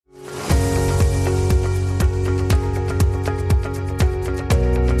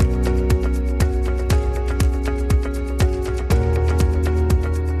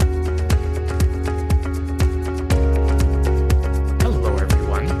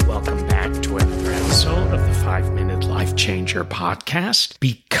Changer podcast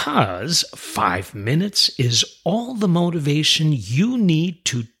because 5 minutes is all the motivation you need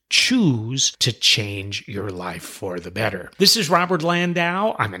to choose to change your life for the better. This is Robert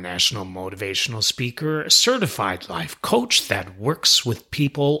Landau. I'm a national motivational speaker, a certified life coach that works with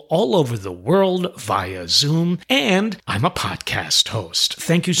people all over the world via Zoom, and I'm a podcast host.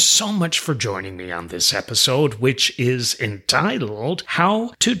 Thank you so much for joining me on this episode, which is entitled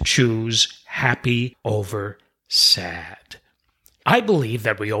How to Choose Happy Over Sad. I believe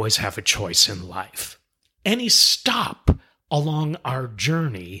that we always have a choice in life. Any stop along our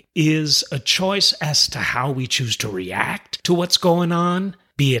journey is a choice as to how we choose to react to what's going on,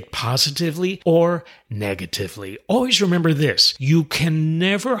 be it positively or negatively. Always remember this: you can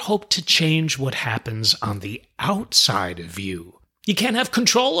never hope to change what happens on the outside of you. You can't have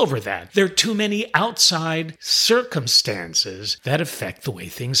control over that. There are too many outside circumstances that affect the way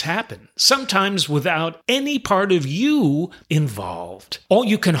things happen, sometimes without any part of you involved. All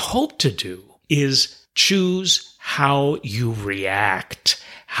you can hope to do is choose how you react,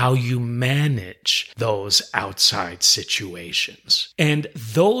 how you manage those outside situations. And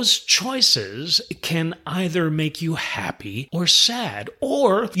those choices can either make you happy or sad,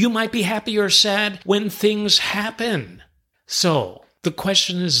 or you might be happy or sad when things happen. So, the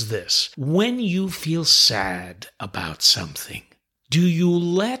question is this: when you feel sad about something, do you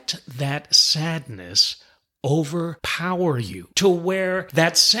let that sadness overpower you to where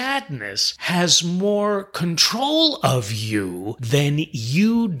that sadness has more control of you than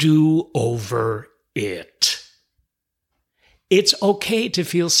you do over it? It's okay to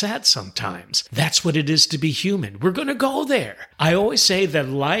feel sad sometimes. That's what it is to be human. We're going to go there. I always say that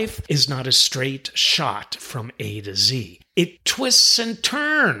life is not a straight shot from A to Z. It twists and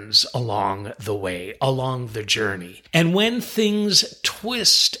turns along the way, along the journey. And when things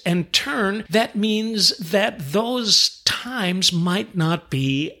twist and turn, that means that those times might not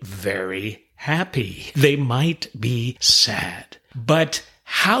be very happy. They might be sad. But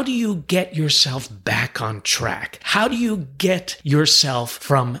how do you get yourself back on track? How do you get yourself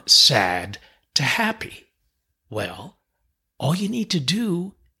from sad to happy? Well, all you need to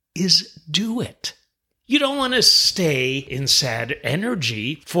do is do it. You don't want to stay in sad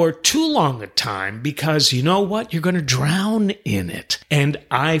energy for too long a time because you know what? You're going to drown in it. And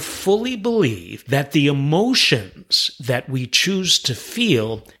I fully believe that the emotions that we choose to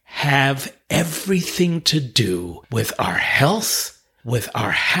feel have everything to do with our health, with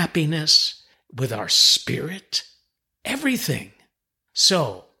our happiness, with our spirit, everything.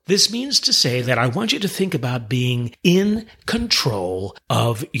 So, this means to say that I want you to think about being in control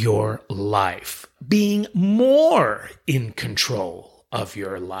of your life, being more in control of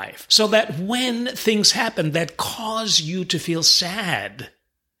your life, so that when things happen that cause you to feel sad,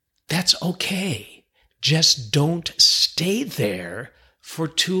 that's okay. Just don't stay there for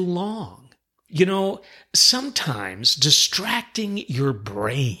too long. You know, sometimes distracting your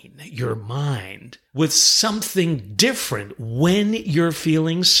brain, your mind, with something different when you're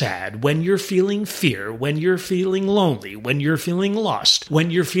feeling sad, when you're feeling fear, when you're feeling lonely, when you're feeling lost,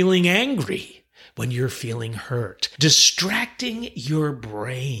 when you're feeling angry, when you're feeling hurt. Distracting your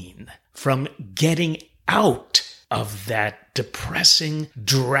brain from getting out of that depressing,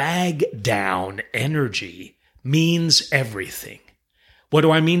 drag down energy means everything. What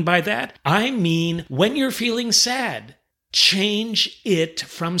do I mean by that? I mean, when you're feeling sad, change it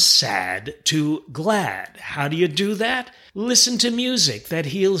from sad to glad. How do you do that? Listen to music that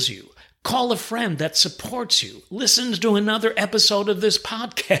heals you. Call a friend that supports you. Listen to another episode of this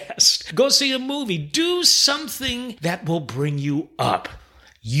podcast. Go see a movie. Do something that will bring you up.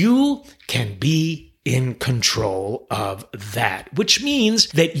 You can be in control of that, which means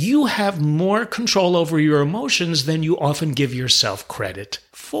that you have more control over your emotions than you often give yourself credit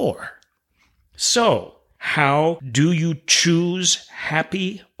for. So, how do you choose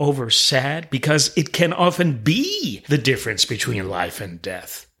happy over sad? Because it can often be the difference between life and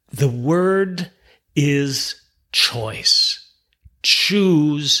death. The word is choice.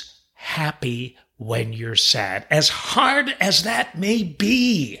 Choose happy when you're sad. As hard as that may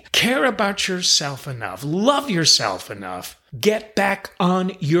be, care about yourself enough, love yourself enough, get back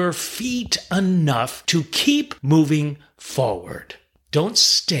on your feet enough to keep moving forward. Don't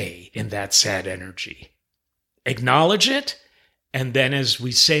stay in that sad energy. Acknowledge it, and then, as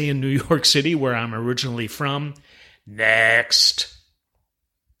we say in New York City, where I'm originally from, next.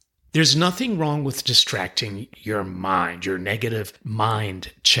 There's nothing wrong with distracting your mind, your negative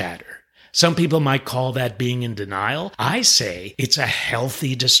mind chatter. Some people might call that being in denial. I say it's a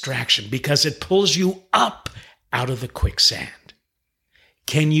healthy distraction because it pulls you up out of the quicksand.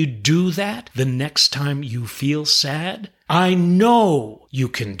 Can you do that the next time you feel sad? I know you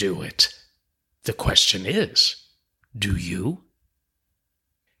can do it. The question is, do you?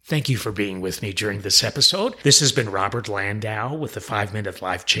 Thank you for being with me during this episode. This has been Robert Landau with the 5-Minute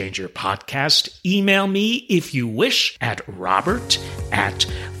Life Changer podcast. Email me if you wish at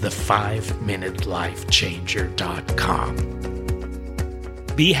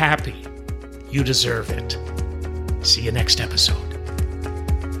robert@the5minutelifechanger.com. Be happy. You deserve it. See you next episode.